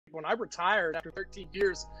when I retired after 13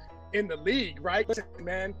 years in the league, right? Listen,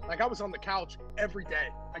 man, like I was on the couch every day.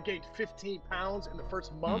 I gained 15 pounds in the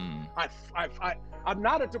first month. I'm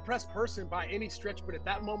not a depressed person by any stretch, but at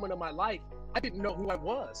that moment of my life, I didn't know who I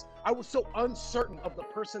was. I was so uncertain of the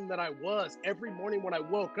person that I was. Every morning when I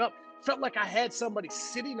woke up, felt like I had somebody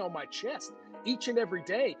sitting on my chest each and every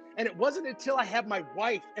day. And it wasn't until I had my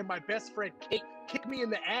wife and my best friend Kate kick me in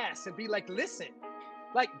the ass and be like, listen,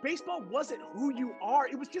 like baseball wasn't who you are.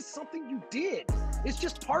 It was just something you did. It's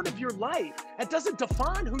just part of your life. It doesn't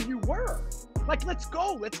define who you were. Like, let's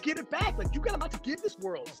go. Let's get it back. Like, you got a lot to give this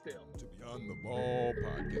world still. To Beyond the Ball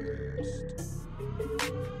podcast.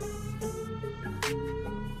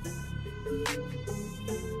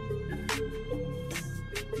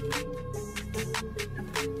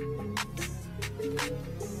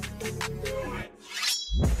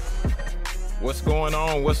 What's going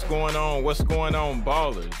on? What's going on? What's going on,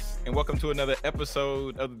 ballers? And welcome to another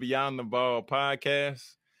episode of the Beyond the Ball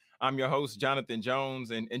podcast. I'm your host, Jonathan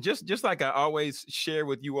Jones. And just like I always share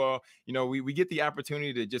with you all, you know, we get the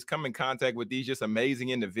opportunity to just come in contact with these just amazing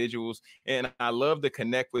individuals. And I love to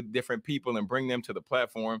connect with different people and bring them to the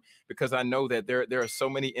platform because I know that there are so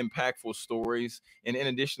many impactful stories. And in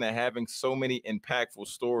addition to having so many impactful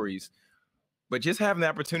stories, but just having the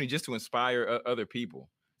opportunity just to inspire other people.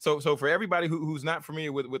 So for everybody who's not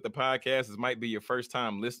familiar with the podcast, this might be your first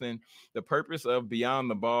time listening. The purpose of Beyond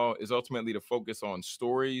the Ball is ultimately to focus on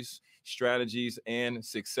stories, strategies, and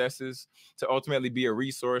successes to ultimately be a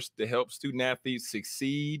resource to help student athletes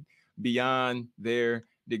succeed beyond their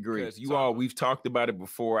degree. We've talked about it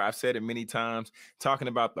before. I've said it many times, talking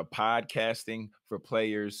about the podcasting for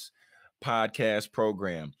players podcast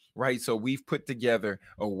program, right? So we've put together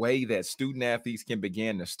a way that student athletes can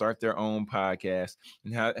begin to start their own podcast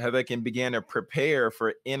and how they can begin to prepare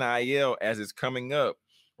for NIL as it's coming up,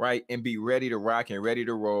 right? And be ready to rock and ready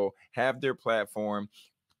to roll, have their platform,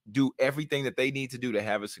 do everything that they need to do to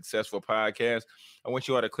have a successful podcast. I want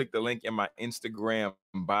you all to click the link in my Instagram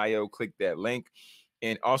bio, click that link.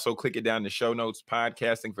 And also click it down in the show notes,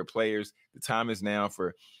 podcasting for players. The time is now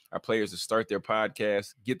for our players to start their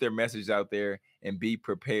podcast, get their message out there, and be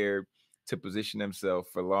prepared to position themselves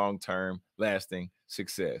for long-term, lasting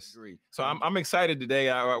success. So I'm excited today.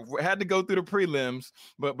 I had to go through the prelims,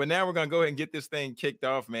 but now we're gonna go ahead and get this thing kicked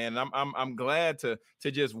off, man. And I'm glad to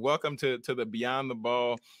just welcome to the Beyond the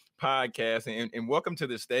Ball podcast and welcome to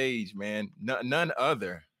the stage, man. None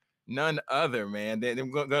other, man. Then I'm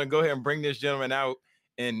gonna go ahead and bring this gentleman out.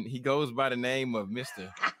 And he goes by the name of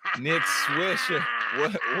Mr. Nick Swisher.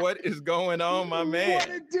 What is going on, my man? What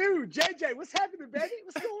it do, JJ? What's happening, baby?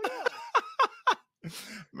 What's going on?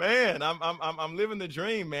 Man, I'm living the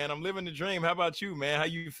dream, man. I'm living the dream. How about you, man? How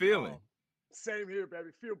you feeling? Same here, baby.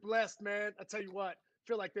 Feel blessed, man. I tell you what.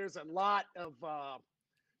 Feel like there's a lot of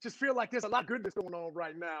there's a lot of goodness going on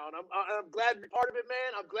right now, and I'm glad to be part of it,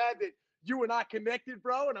 man. I'm glad that you and I connected,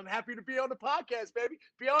 bro, and I'm happy to be on the podcast, baby.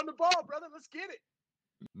 Beyond the Ball, brother. Let's get it.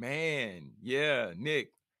 Man, yeah,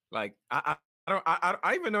 Nick. Like I don't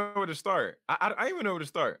even know where to start. I even know where to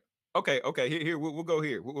start. Okay. Here we'll go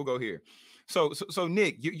here. We'll go here. So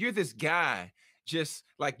Nick, you're this guy. Just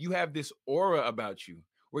like you have this aura about you,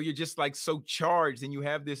 where you're just like so charged, and you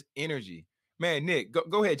have this energy. Man, Nick,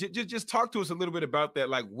 go ahead. Just talk to us a little bit about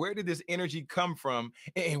that. Like, where did this energy come from,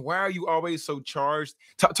 and why are you always so charged?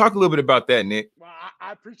 Talk a little bit about that, Nick. Well,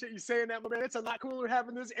 I appreciate you saying that, my man. It's a lot cooler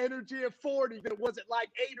having this energy at 40 than it was at like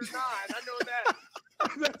 8 or 9. I know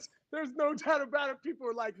that. There's no doubt about it. People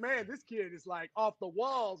are like, man, this kid is like off the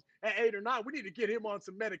walls at 8 or 9. We need to get him on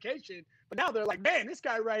some medication. But now they're like, man, this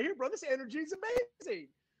guy right here, bro, this energy is amazing.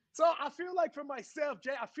 So I feel like for myself,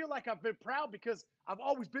 Jay, I feel like I've been proud because I've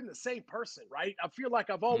always been the same person, right? I feel like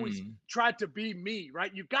I've always tried to be me,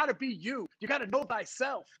 right? You got to be you. You got to know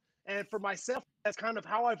thyself. And for myself, that's kind of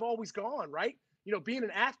how I've always gone, right? You know, being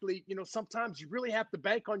an athlete, you know, sometimes you really have to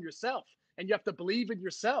bank on yourself and you have to believe in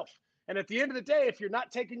yourself. And at the end of the day, if you're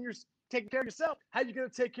not taking care of yourself, how are you going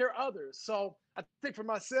to take care of others? So I think for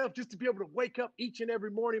myself, just to be able to wake up each and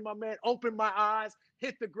every morning, my man, open my eyes,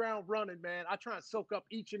 hit the ground running, man. I try and soak up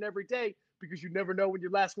each and every day because you never know when your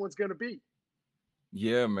last one's going to be.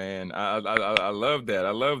 Yeah, man. I love that. I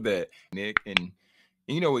love that, Nick. And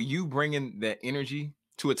you know what, you bringing that energy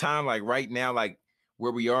to a time like right now, like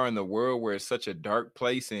where we are in the world, where it's such a dark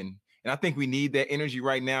place. And I think we need that energy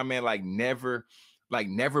right now, man, like never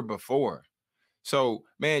before. So,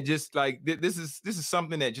 man, just like this is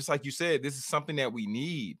something that, just like you said, this is something that we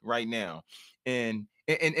need right now. And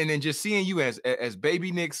then just seeing you as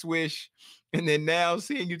baby Nick Swish, and then now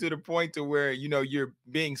seeing you to the point to where, you know, you're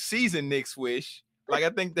being seasoned Nick Swish, Like, I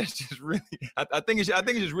think that's just really, I think it's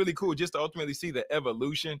just really cool just to ultimately see the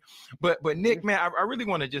evolution. But Nick, man, I really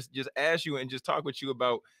want to just ask you and just talk with you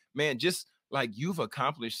about, man, just like you've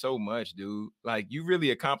accomplished so much, dude. Like you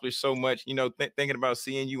really accomplished so much, you know, thinking about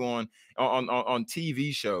seeing you on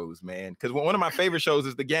TV shows, man. Because one of my favorite shows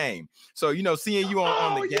is The Game. So, you know, seeing you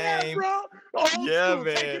on The Yeah, Game. bro. Old Yeah, school,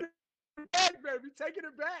 taking man. it back, baby. Taking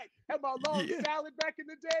it back. Had my long Yeah. salad back in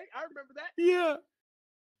the day. I remember that. Yeah.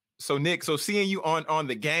 So Nick, so seeing you on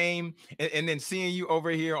The Game and then seeing you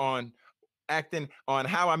over here on acting on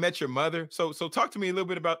How I Met Your Mother. So talk to me a little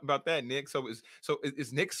bit about that, Nick.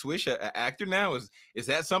 Is Nick Swisher an actor now? Is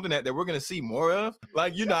that something that we're gonna see more of?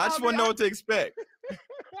 Like, you know, I just want to know what to expect.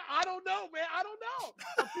 I don't know, man. I don't know.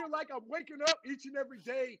 I feel like I'm waking up each and every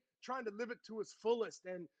day trying to live it to its fullest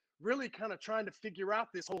and really kind of trying to figure out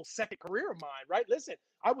this whole second career of mine, right? Listen,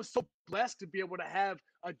 I was so blessed to be able to have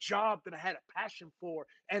a job that I had a passion for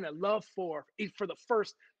and a love for the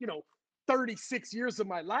first, 36 years of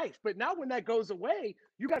my life. But now when that goes away,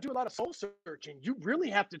 you got to do a lot of soul searching. You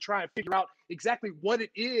really have to try and figure out exactly what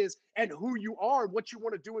it is and who you are and what you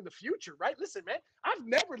want to do in the future, right? Listen, man, I've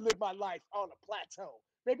never lived my life on a plateau.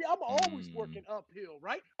 Maybe I'm always working uphill,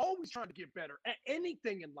 right? Always trying to get better at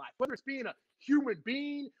anything in life, whether it's being a human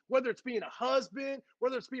being, whether it's being a husband,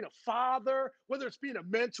 whether it's being a father, whether it's being a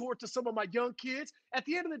mentor to some of my young kids. At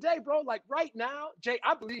the end of the day, bro, like right now, Jay,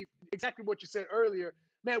 I believe exactly what you said earlier.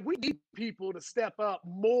 Man, we need people to step up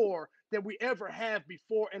more than we ever have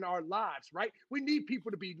before in our lives, right? We need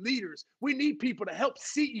people to be leaders. We need people to help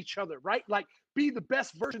see each other, right? Like be the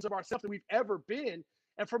best versions of ourselves that we've ever been.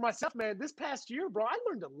 And for myself, man, this past year, bro, I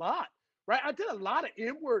learned a lot, right? I did a lot of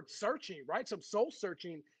inward searching, right? Some soul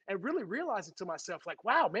searching and really realizing to myself, like,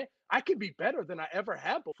 wow, man, I can be better than I ever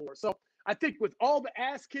have before. So I think with all the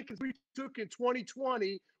ass kickings we took in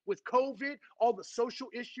 2020 with COVID, all the social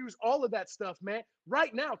issues, all of that stuff, man,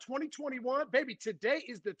 right now, 2021, baby, today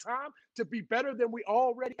is the time to be better than we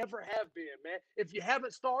already ever have been, man. If you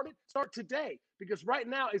haven't started, start today because right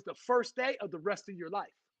now is the first day of the rest of your life.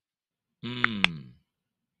 Mm.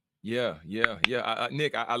 Yeah, yeah, yeah.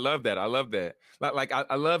 Nick, I love that. I love that.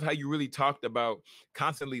 I love how you really talked about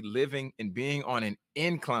constantly living and being on an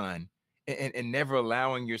incline and never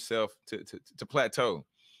allowing yourself to plateau.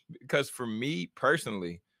 Because for me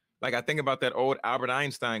personally, like I think about that old Albert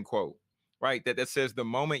Einstein quote, right? That says the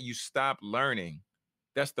moment you stop learning,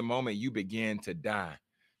 that's the moment you begin to die.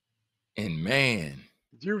 And man,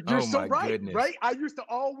 You're oh so my right, goodness. right? I used to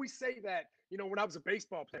always say that, when I was a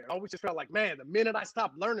baseball player. I always just felt like, man, the minute I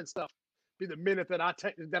stop learning stuff, be the minute that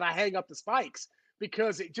I hang up the spikes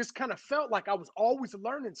because it just kind of felt like I was always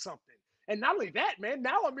learning something. And not only that, man,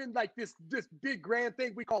 now I'm in like this big grand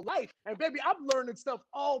thing we call life. And baby, I'm learning stuff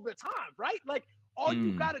all the time, right? Like all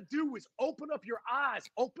you got Mm. to do is open up your eyes,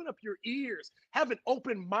 open up your ears, have an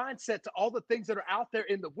open mindset to all the things that are out there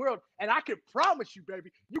in the world. And I can promise you,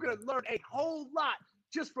 baby, you're going to learn a whole lot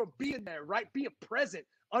just from being there, right? Being present,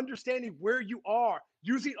 understanding where you are,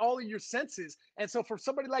 using all of your senses. And so for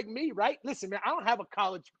somebody like me, right? Listen, man, I don't have a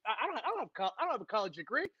college, I don't have a college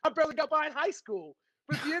degree. I barely got by in high school.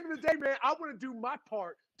 But at the end of the day, man, I want to do my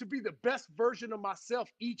part to be the best version of myself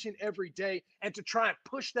each and every day and to try and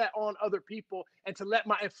push that on other people and to let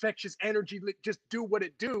my infectious energy just do what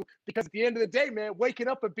it do. Because at the end of the day, man, waking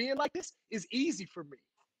up and being like this is easy for me.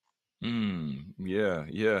 Yeah,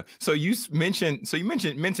 yeah. So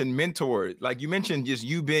mentioned mentor. Like you mentioned just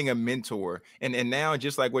you being a mentor and now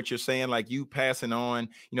just like what you're saying, like you passing on,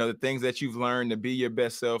 you know, the things that you've learned to be your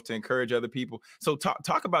best self, to encourage other people. So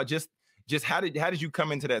talk about just how did you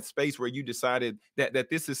come into that space where you decided that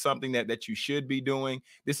this is something that you should be doing?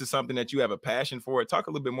 This is something that you have a passion for. Talk a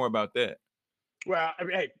little bit more about that. Well, I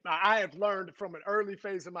mean, hey, I have learned from an early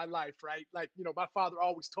phase of my life, right? Like, my father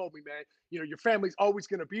always told me, man, your family's always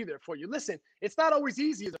going to be there for you. Listen, it's not always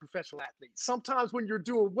easy as a professional athlete. Sometimes when you're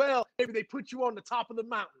doing well, maybe they put you on the top of the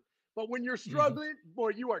mountain. But when you're Mhm. struggling, boy,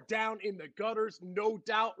 you are down in the gutters, no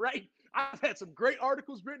doubt, right? I've had some great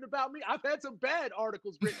articles written about me. I've had some bad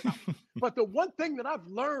articles written about me. But the one thing that I've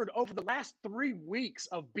learned over the last 3 weeks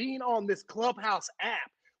of being on this Clubhouse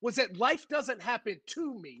app was that life doesn't happen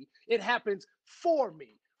to me, it happens for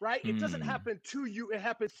me, right? It doesn't Mm. happen to you, it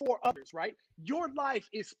happens for others, right? Your life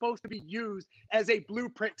is supposed to be used as a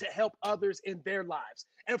blueprint to help others in their lives.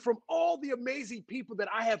 And from all the amazing people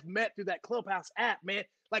that I have met through that Clubhouse app, man,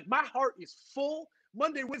 like my heart is full.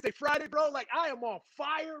 Monday, Wednesday, Friday, bro. Like I am on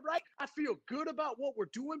fire, right? I feel good about what we're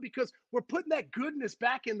doing because we're putting that goodness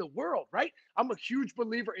back in the world, right? I'm a huge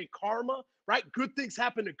believer in karma, right? Good things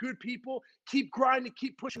happen to good people. Keep grinding,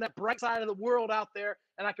 keep pushing that bright side of the world out there.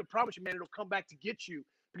 And I can promise you, man, it'll come back to get you.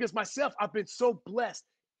 Because myself, I've been so blessed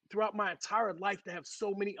throughout my entire life to have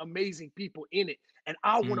so many amazing people in it. And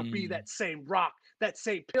I want to be Mm. that same rock, that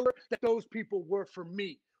same pillar that those people were for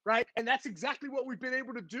me. Right. And that's exactly what we've been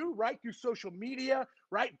able to do, right? Through social media,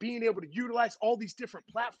 right? Being able to utilize all these different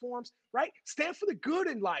platforms, right? Stand for the good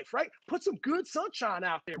in life, right? Put some good sunshine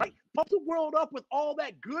out there, right? Pump the world up with all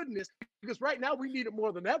that goodness because right now we need it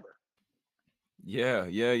more than ever.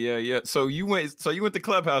 Yeah. So you went to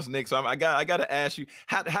Clubhouse, Nick. So I got to ask you,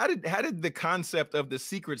 how did the concept of the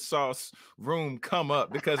secret sauce room come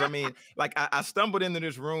up? Because I mean, like I stumbled into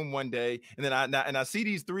this room one day, and then I see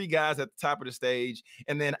these three guys at the top of the stage,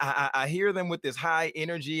 and then I hear them with this high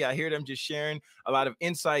energy. I hear them just sharing a lot of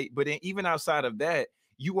insight. But then even outside of that,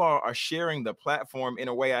 you all are sharing the platform in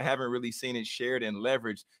a way I haven't really seen it shared and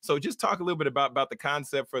leveraged. So just talk a little bit about the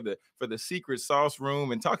concept for the secret sauce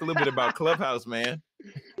room, and talk a little bit about Clubhouse, man.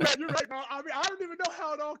 Yeah, you're right, man. I mean, I don't even know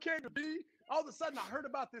how it all came to be. All of a sudden, I heard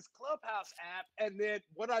about this Clubhouse app, and then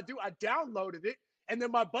what I do, I downloaded it, and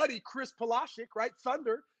then my buddy Chris Palashik, right,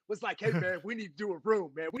 Thunder, was like, "Hey, man, we need to do a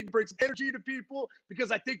room, man. We need to bring some energy to people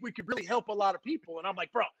because I think we could really help a lot of people." And I'm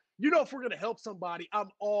like, "Bro, if we're gonna help somebody, I'm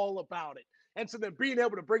all about it." And so then being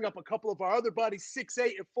able to bring up a couple of our other buddies,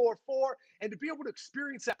 6'8" and 4'4", and to be able to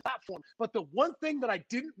experience that platform. But the one thing that I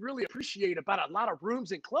didn't really appreciate about a lot of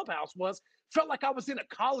rooms in Clubhouse was felt like I was in a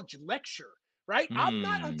college lecture, right? I'm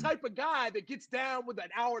not a Mm. type of guy that gets down with an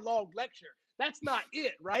hour-long lecture. That's not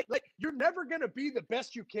it, right? Like you're never going to be the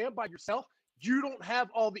best you can by yourself. You don't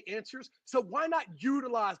have all the answers. So why not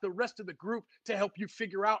utilize the rest of the group to help you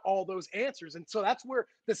figure out all those answers? And so that's where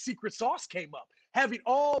the secret sauce came up. Having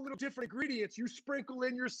all little different ingredients, you sprinkle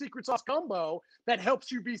in your secret sauce combo that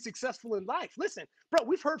helps you be successful in life. Listen, bro,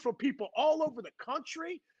 we've heard from people all over the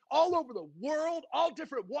country, all over the world, all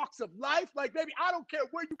different walks of life. Like, baby, I don't care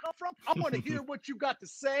where you come from. I want to hear what you got to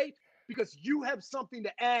say because you have something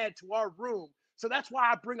to add to our room. So that's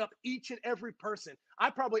why I bring up each and every person. I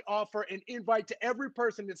probably offer an invite to every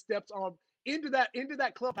person that steps on into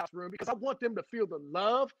that Clubhouse room because I want them to feel the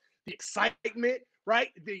love, the excitement, right?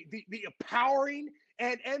 The empowering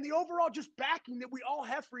and the overall just backing that we all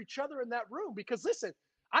have for each other in that room. Because listen,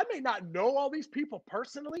 I may not know all these people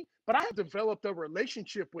personally, but I have developed a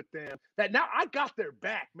relationship with them that now I got their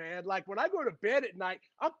back, man. Like when I go to bed at night,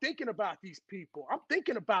 I'm thinking about these people. I'm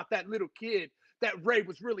thinking about that little kid that Ray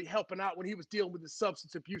was really helping out when he was dealing with his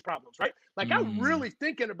substance abuse problems, right? Like I'm Mm. really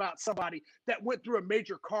thinking about somebody that went through a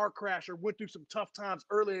major car crash or went through some tough times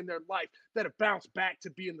early in their life that have bounced back to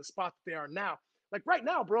be in the spot that they are now. Like right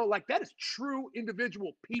now, bro, like that is true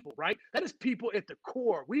individual people, right? That is people at the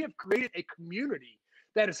core. We have created a community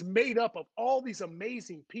that is made up of all these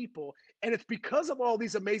amazing people. And it's because of all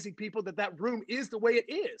these amazing people that that room is the way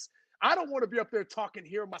it is. I don't want to be up there talking,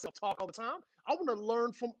 hearing myself talk all the time. I want to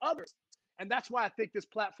learn from others. And that's why I think this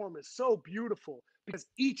platform is so beautiful because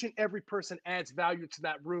each and every person adds value to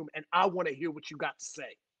that room. And I want to hear what you got to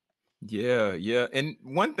say. Yeah. And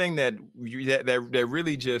one thing that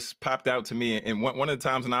really just popped out to me, and one of the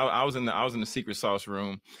times when I was in the secret sauce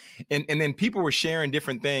room, and then people were sharing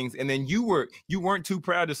different things, and then you weren't too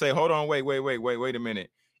proud to say, hold on, wait a minute.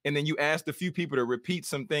 And then you asked a few people to repeat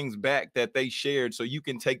some things back that they shared so you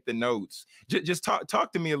can take the notes. Just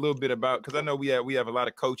talk to me a little bit about, because I know we have a lot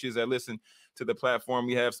of coaches that listen to the platform.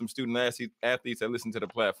 We have some student athletes that listen to the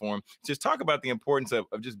platform. Just talk about the importance of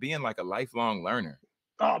just being like a lifelong learner.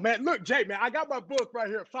 Oh man, look, Jay, man, I got my book right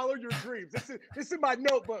here. Follow Your Dreams. This is my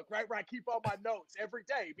notebook, right? Where I keep all my notes every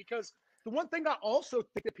day. Because the one thing I also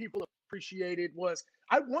think that people appreciated was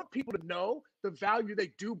I want people to know the value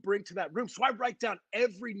they do bring to that room. So I write down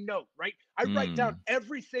every note, right? I write down Mm.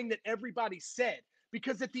 everything that everybody said.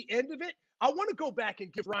 Because at the end of it, I want to go back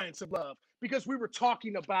and give Ryan some love because we're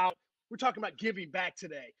talking about giving back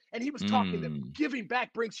today. And he was talking that Mm. giving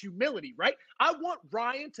back brings humility, right? I want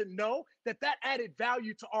Ryan to know that that added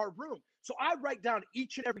value to our room. So I write down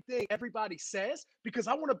each and everything everybody says because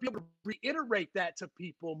I want to be able to reiterate that to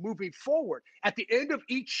people moving forward. At the end of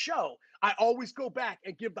each show, I always go back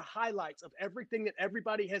and give the highlights of everything that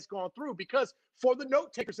everybody has gone through because for the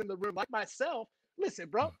note takers in the room, like myself, listen,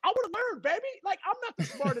 bro, I want to learn, baby. Like, I'm not the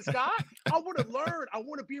smartest guy. I want to learn. I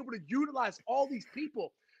want to be able to utilize all these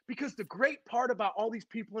people because the great part about all these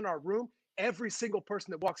people in our room, every single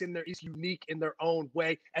person that walks in there is unique in their own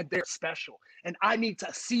way and they're special. And I need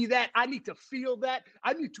to see that. I need to feel that.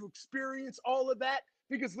 I need to experience all of that.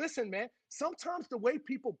 Because listen, man, sometimes the way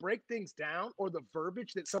people break things down or the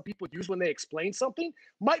verbiage that some people use when they explain something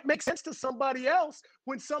might make sense to somebody else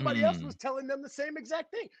when somebody else Mm. was telling them the same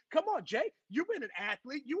exact thing. Come on, Jay, you've been an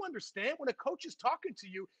athlete. You understand when a coach is talking to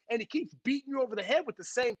you and he keeps beating you over the head with the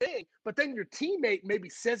same thing, but then your teammate maybe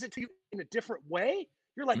says it to you in a different way.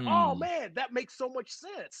 You're like, oh Mm. man, that makes so much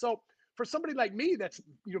sense. So for somebody like me that's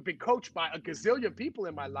been coached by a gazillion people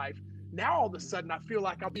in my life, now all of a sudden I feel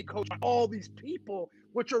like I'm being coached by all these people,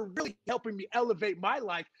 which are really helping me elevate my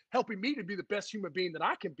life, helping me to be the best human being that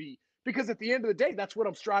I can be. Because at the end of the day, that's what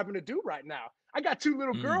I'm striving to do right now. I got two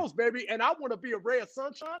little Mm. girls, baby, and I want to be a ray of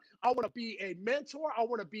sunshine. I want to be a mentor. I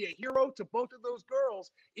want to be a hero to both of those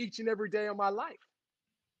girls each and every day of my life.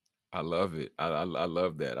 I love it. I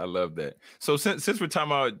love that. I love that. So since we're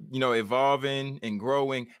talking about evolving and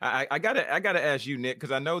growing, I gotta ask you, Nick,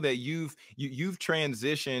 because I know that you've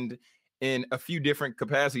transitioned in a few different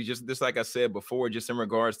capacities. Just like I said before, just in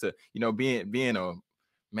regards to being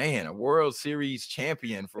a World Series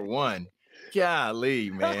champion for one. Golly,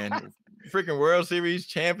 man. Freaking World Series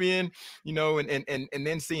champion, and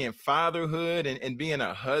then seeing fatherhood and being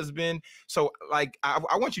a husband. So like I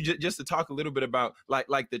want you just to talk a little bit about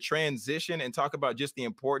like the transition and talk about just the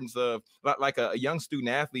importance of like a young student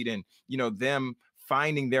athlete and them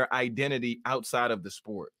finding their identity outside of the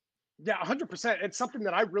sport. Yeah, 100%. It's something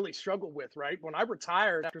that I really struggle with, right? When I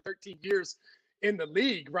retired after 13 years in the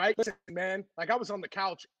league, right? Listen, man, like I was on the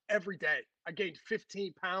couch every day. I gained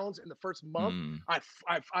 15 pounds in the first month. Mm,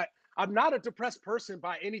 I'm not a depressed person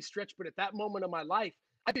by any stretch, but at that moment of my life,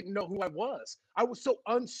 I didn't know who I was. I was so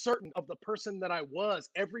uncertain of the person that I was.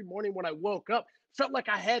 Every morning when I woke up, felt like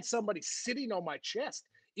I had somebody sitting on my chest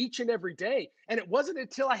each and every day. And it wasn't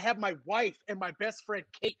until I had my wife and my best friend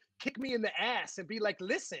Kate kick me in the ass and be like,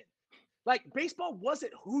 listen, like baseball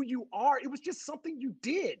wasn't who you are. It was just something you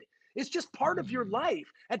did. It's just part of your mm, life.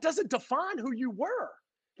 It doesn't define who you were.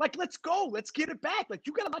 Like, let's go. Let's get it back. Like,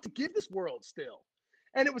 you got a lot to give this world still.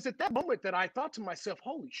 And it was at that moment that I thought to myself,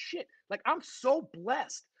 holy shit, like I'm so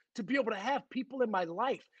blessed to be able to have people in my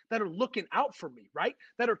life that are looking out for me, right?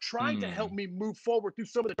 That are trying to help mm, me move forward through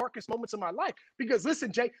some of the darkest moments of my life. Because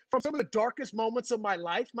listen, Jay, from some of the darkest moments of my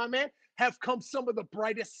life, my man, have come some of the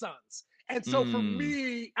brightest suns. And so for mm,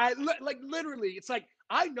 me, like literally, it's like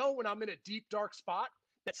I know when I'm in a deep, dark spot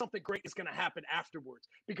that something great is going to happen afterwards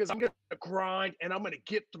because I'm going to grind and I'm going to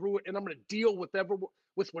get through it and I'm going to deal with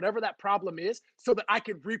whatever that problem is so that I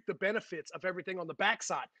can reap the benefits of everything on the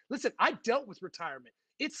backside. Listen, I dealt with retirement.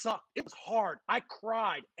 It sucked. It was hard. I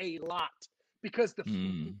cried a lot because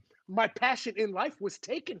mm. my passion in life was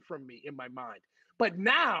taken from me in my mind. But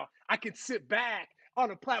now I can sit back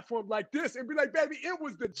on a platform like this and be like, baby, it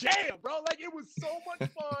was the jam, bro. Like it was so much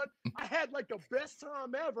fun. I had like the best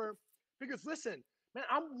time ever because listen, man,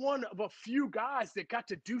 I'm one of a few guys that got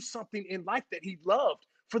to do something in life that he loved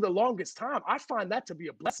for the longest time. I find that to be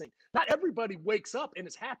a blessing. Not everybody wakes up and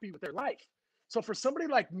is happy with their life. So for somebody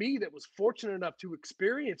like me that was fortunate enough to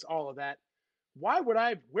experience all of that, where would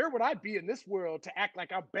I be in this world to act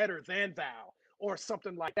like I'm better than thou or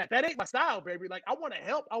something like that? That ain't my style, baby. Like I want to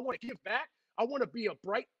help, I want to give back, I want to be a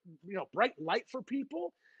bright light for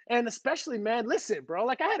people. And especially, man, listen, bro,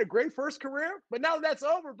 like I had a great first career, but now that's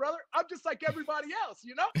over, brother. I'm just like everybody else,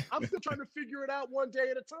 I'm still trying to figure it out one day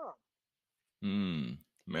at a time. Mm,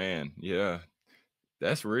 man, yeah,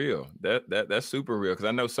 that's real. That's super real because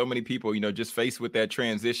I know so many people, just faced with that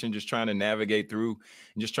transition, just trying to navigate through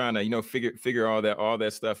and just trying to, figure all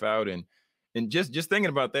that stuff out and just thinking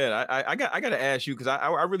about that. I got to ask you because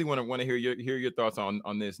I really want to hear your thoughts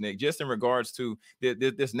on this, Nick. Just in regards to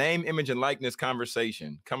this name, image, and likeness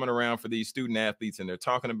conversation coming around for these student athletes, and they're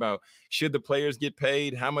talking about should the players get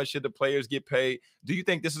paid? How much should the players get paid? Do you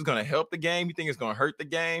think this is going to help the game? You think it's going to hurt the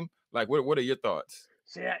game? Like, what are your thoughts?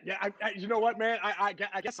 So yeah. You know what, man? I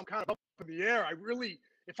guess I'm kind of up in the air.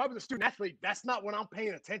 If I was a student athlete, that's not what I'm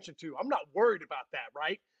paying attention to. I'm not worried about that,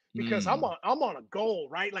 right? Because I'm Mm, on a goal,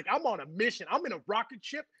 right? Like I'm on a mission. I'm in a rocket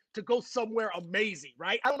ship to go somewhere amazing,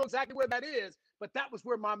 right? I don't know exactly where that is, but that was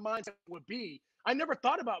where my mindset would be. I never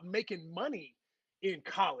thought about making money in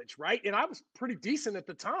college, right? And I was pretty decent at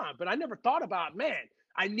the time, but I never thought about, man,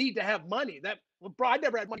 I need to have money. Well, bro, I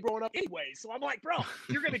never had money growing up anyway. So I'm like, bro,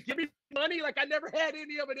 you're gonna give me money? Like I never had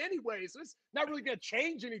any of it anyway. So it's not really gonna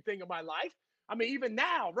change anything in my life. I mean, even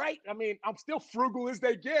now, right? I mean, I'm still frugal as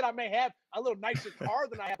they get. I may have a little nicer car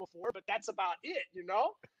than I had before, but that's about it.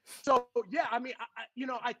 So yeah, I mean,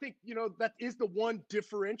 I think that is the one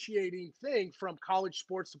differentiating thing from college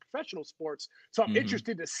sports to professional sports. So I'm hmm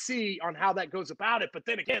interested to see on how that goes about it. But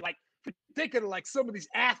then again, like thinking of like some of these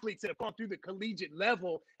athletes that have gone through the collegiate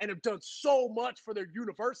level and have done so much for their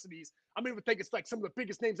universities. I mean, I think it's like some of the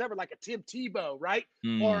biggest names ever, like a Tim Tebow, right?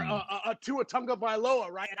 Or mm. a Tua Tagovailoa,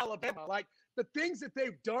 right? At Alabama, like the things that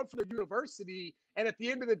they've done for their university, and at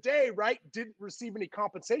the end of the day, right, didn't receive any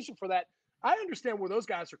compensation for that. I understand where those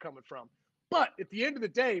guys are coming from. But at the end of the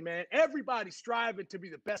day, man, everybody's striving to be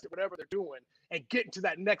the best at whatever they're doing and getting to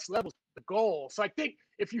that next level is the goal. So I think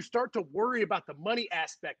if you start to worry about the money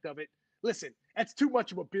aspect of it, listen, that's too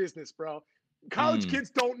much of a business, bro. College Mm.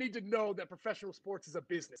 kids don't need to know that professional sports is a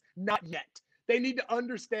business. Not yet. They need to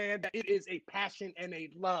understand that it is a passion and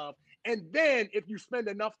a love. And then if you spend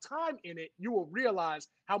enough time in it, you will realize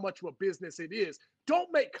how much of a business it is.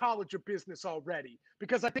 Don't make college a business already,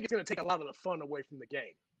 because I think it's going to take a lot of the fun away from the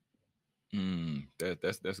game.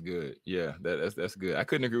 That's good. Yeah, that's good. I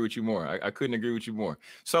couldn't agree with you more. I couldn't agree with you more.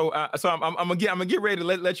 So I'm gonna get ready to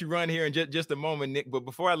let you run here in just a moment, Nick. But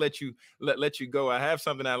before I let you go, I have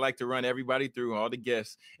something I like to run everybody through, all the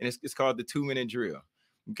guests, and it's called the 2-minute drill.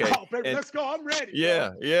 Okay. Oh, baby, let's go. I'm ready. Yeah,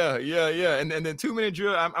 bro. Yeah. And then 2-minute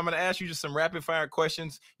drill. I'm gonna ask you just some rapid fire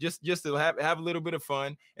questions, just to have a little bit of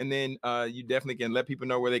fun, and then you definitely can let people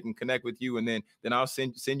know where they can connect with you, and then I'll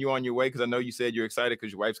send you on your way, because I know you said you're excited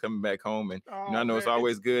because your wife's coming back home, and I know man, it's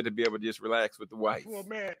always good to be able to just relax with the wife. Well,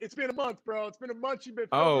 man, it's been a month, bro. It's been a month. You've been.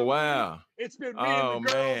 Oh wow. Me. It's been me and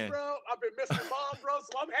the girls, bro. I've been missing mom, bro.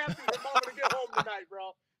 So I'm happy your mom to get home tonight,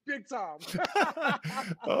 bro. Big time.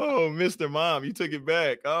 Oh, Mr. Mom, you took it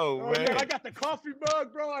back. Oh man. I got the coffee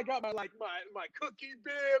mug, bro. I got my cookie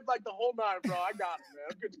bib, like the whole nine, bro. I got it, man.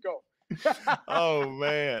 I'm good to go. Oh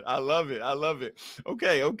man, I love it.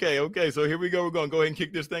 Okay. So here we go. We're gonna go ahead and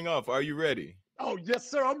kick this thing off. Are you ready? Oh yes,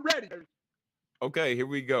 sir. I'm ready. Okay, here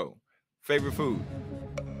we go. Favorite food?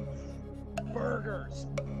 Burgers.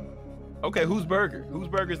 Okay, whose burger? Whose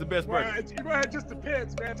burger is the best burger? It just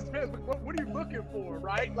depends, man. It just depends. What are you looking for,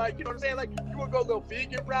 right? Like, you know what I'm saying? Like, you want to go a little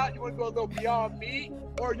vegan route? You want to go a little Beyond Meat?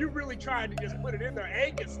 Or are you really trying to just put it in there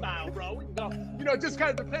Angus style, bro? We can go, it just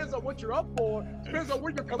kind of depends on what you're up for. Depends on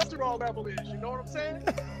what your cholesterol level is. You know what I'm saying?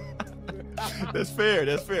 That's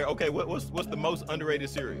fair. Okay, what's the most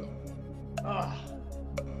underrated cereal?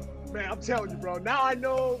 Man, I'm telling you, bro. Now I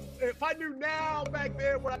know. If I knew now back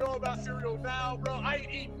then what I know about cereal now, bro, I ain't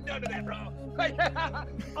eating none of that, bro. Like,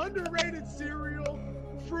 underrated cereal,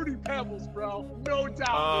 Fruity Pebbles, bro. No doubt.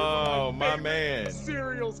 Oh, my man.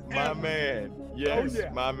 Cereals. My ever. man. Yes, yeah.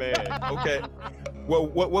 My man. Okay. Well,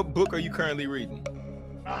 what book are you currently reading?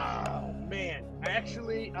 Oh man, I'm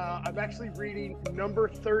actually reading number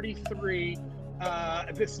 33.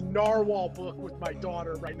 This narwhal book with my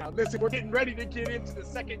daughter right now. Listen, we're getting ready to get into the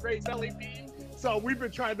second grade spelling bee, so we've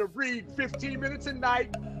been trying to read 15 minutes a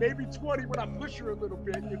night, maybe 20 when I push her a little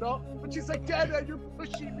bit, But she's like, Dada, you're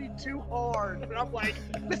pushing me too hard. And I'm like,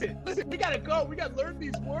 listen, we gotta go. We gotta learn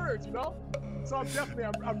these words, So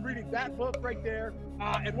I'm reading that book right there.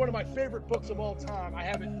 And one of my favorite books of all time, I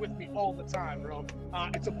have it with me all the time, bro.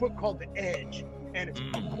 It's a book called The Edge. And it's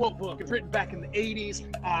a quote book. It's written back in the 80s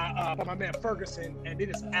by my man Ferguson, and it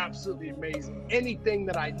is absolutely amazing. Anything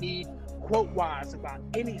that I need quote-wise about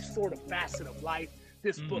any sort of facet of life,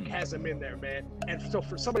 this book has them in there, man. And so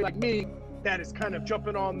for somebody like me that is kind of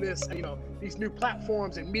jumping on this, these new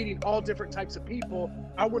platforms and meeting all different types of people,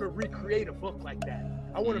 I want to recreate a book like that.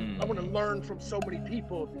 I want to learn from so many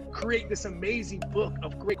people, create this amazing book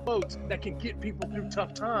of great quotes that can get people through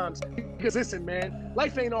tough times. Because listen, man,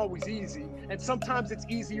 life ain't always easy. And sometimes it's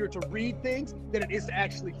easier to read things than it is to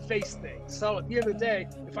actually face things. So at the end of the day,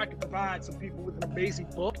 if I can provide some people with an amazing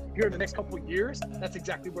book here in the next couple of years, that's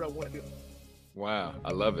exactly what I want to do. Wow,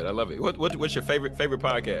 I love it. What's your favorite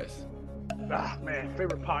podcast? Man,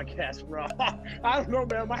 favorite podcast, bro. I don't know,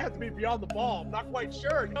 man. Might have to be Beyond the Ball. I'm not quite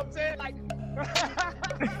sure. You know what I'm saying? Like, man,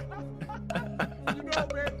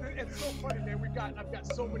 it's so funny, man. I've got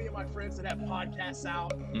so many of my friends that have podcasts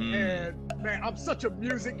out, and man, I'm such a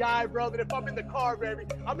music guy, bro, that if I'm in the car, baby,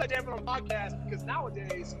 I'm not jamming on a podcast, because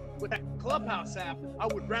nowadays with that Clubhouse app, I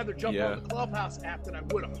would rather jump on the Clubhouse app than I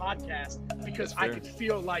would a podcast, because I could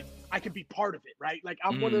feel like I could be part of it, right? Like,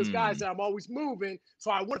 I'm one of those guys that I'm always moving, so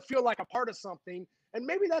I want to feel like a part of something. And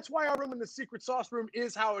maybe that's why our room in the secret sauce room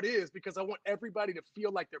is how it is, because I want everybody to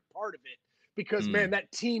feel like they're part of it. Because man,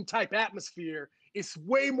 that team type atmosphere is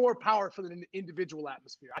way more powerful than an individual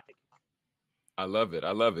atmosphere, I think. I love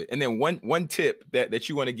it. And then one tip that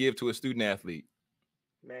you want to give to a student athlete.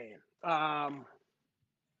 Man,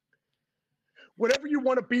 whatever you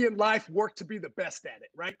want to be in life, work to be the best at it,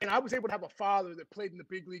 right? And I was able to have a father that played in the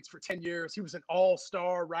big leagues for 10 years. He was an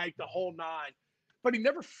all-star, right? The whole nine. But he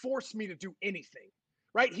never forced me to do anything.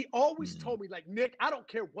 Right? He always told me, like, Nick, I don't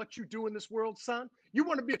care what you do in this world, son. You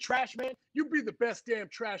want to be a trash man? You be the best damn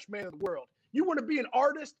trash man in the world. You want to be an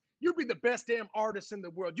artist? You be the best damn artist in the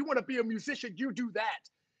world. You want to be a musician? You do that.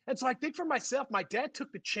 And so I think for myself, my dad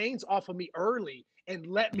took the chains off of me early and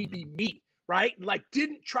let me be me, right? Like,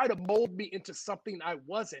 didn't try to mold me into something I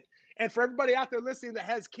wasn't. And for everybody out there listening that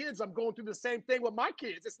has kids, I'm going through the same thing with my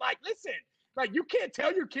kids. It's like, listen, Like, you can't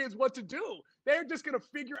tell your kids what to do. They're just going to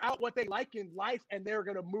figure out what they like in life, and they're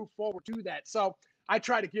going to move forward to that. So I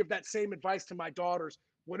try to give that same advice to my daughters.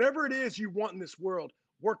 Whatever it is you want in this world,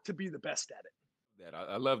 work to be the best at it. That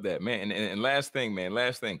I love that, man. And last thing, man,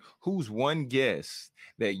 last thing. Who's one guest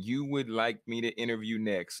that you would like me to interview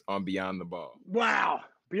next on Beyond the Ball? Wow.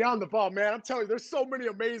 Beyond the ball, man. I'm telling you, there's so many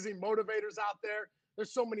amazing motivators out there.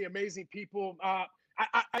 There's so many amazing people. I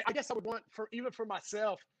guess I would want even for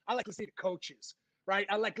myself, I like listening to coaches, right?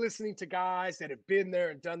 I like listening to guys that have been there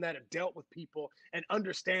and done that, have dealt with people and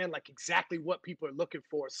understand like exactly what people are looking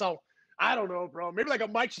for. So I don't know, bro. Maybe like a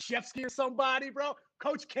Mike Krzyzewski or somebody, bro.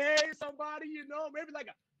 Coach K or somebody, maybe like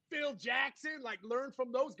a Phil Jackson, like learn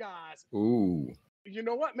from those guys. Ooh. You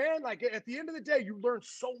know what, man? Like at the end of the day, you learn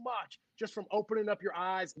so much just from opening up your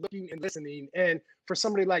eyes, looking and listening. And for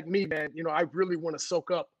somebody like me, man, I really want to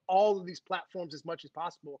soak up all of these platforms as much as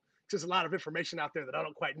possible. There's a lot of information out there that I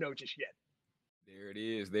don't quite know just yet. There it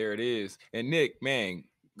is. There it is. And Nick, man,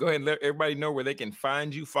 go ahead and let everybody know where they can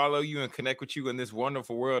find you, follow you, and connect with you in this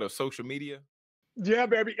wonderful world of social media. Yeah,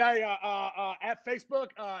 baby. At Facebook,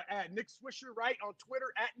 at Nick Swisher, right? On Twitter,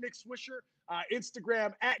 at Nick Swisher.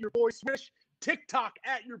 Instagram, at your boy Swish. TikTok,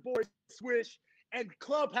 at your boy Swish. And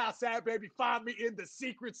Clubhouse app, baby. Find me in the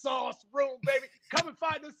secret sauce room, baby. Come and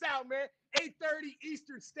find us out, man. 8:30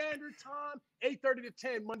 Eastern Standard Time, 8:30 to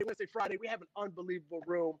 10, Monday, Wednesday, Friday. We have an unbelievable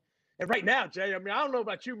room. And right now, Jay, I mean, I don't know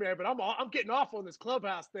about you, man, but I'm getting off on this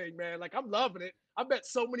Clubhouse thing, man. Like, I'm loving it. I've met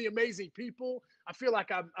so many amazing people. I feel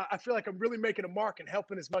like I'm really making a mark and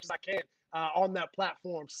helping as much as I can on that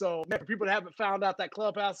platform. So, man, for people that haven't found out that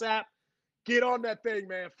Clubhouse app, get on that thing,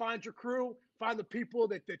 man. Find your crew, find the people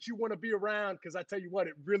that you want to be around, because I tell you what,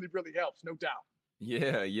 it really, really helps, no doubt.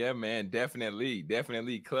 Yeah, man, definitely.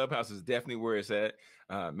 Clubhouse is definitely where it's at,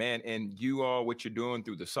 man. And you all, what you're doing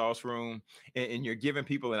through the Sauce Room, and you're giving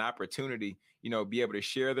people an opportunity, be able to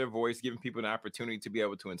share their voice, giving people an opportunity to be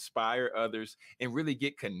able to inspire others and really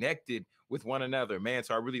get connected with one another, man.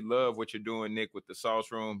 So I really love what you're doing, Nick, with the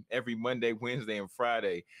Sauce Room every Monday, Wednesday, and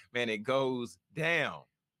Friday. Man, it goes down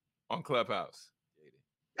on Clubhouse.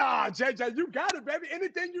 JJ, you got it, baby.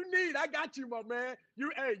 Anything you need, I got you, my man. You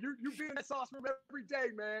be in that sauce room every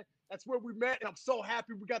day, man. That's where we met, and I'm so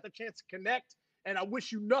happy we got the chance to connect. And I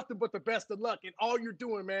wish you nothing but the best of luck in all you're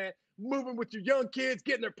doing, man. Moving with your young kids,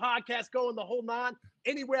 getting their podcast going, the whole nine.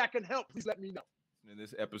 Any way I can help, please let me know. In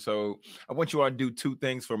this episode, I want you all to do two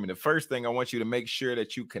things for me. The first thing, I want you to make sure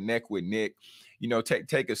that you connect with Nick.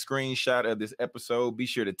 Take a screenshot of this episode. Be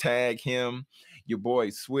sure to tag him, your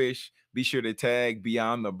boy Swish. Be sure to tag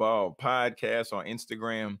Beyond the Ball Podcast on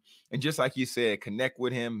Instagram. And just like you said, connect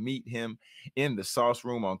with him, meet him in the Sauce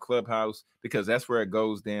Room on Clubhouse, because that's where it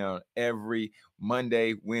goes down every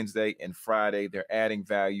Monday, Wednesday, and Friday. They're adding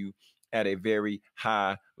value at a very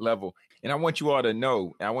high level. And I want you all to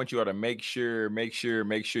know, I want you all to make sure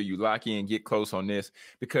you lock in, get close on this,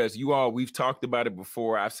 because we've talked about it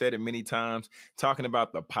before. I've said it many times, talking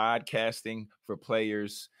about the Podcasting for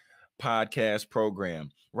Players podcast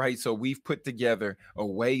program, right? So we've put together a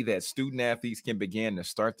way that student athletes can begin to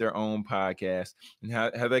start their own podcast, and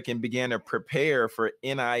how they can begin to prepare for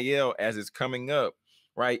NIL as it's coming up,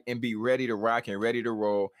 right? And be ready to rock and ready to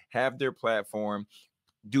roll, have their platform,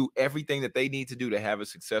 do everything that they need to do to have a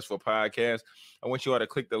successful podcast. I want you all to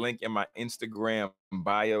click the link in my Instagram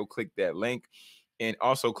bio, click that link, and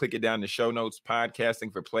also click it down in the show notes.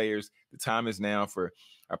 Podcasting for Players. The time is now for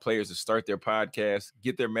our players to start their podcast,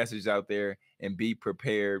 get their message out there, and be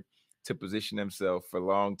prepared to position themselves for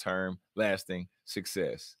long-term lasting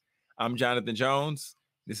success. I'm Jonathan Jones.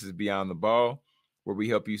 This is Beyond the Ball, where we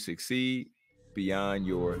help you succeed beyond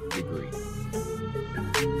your degree.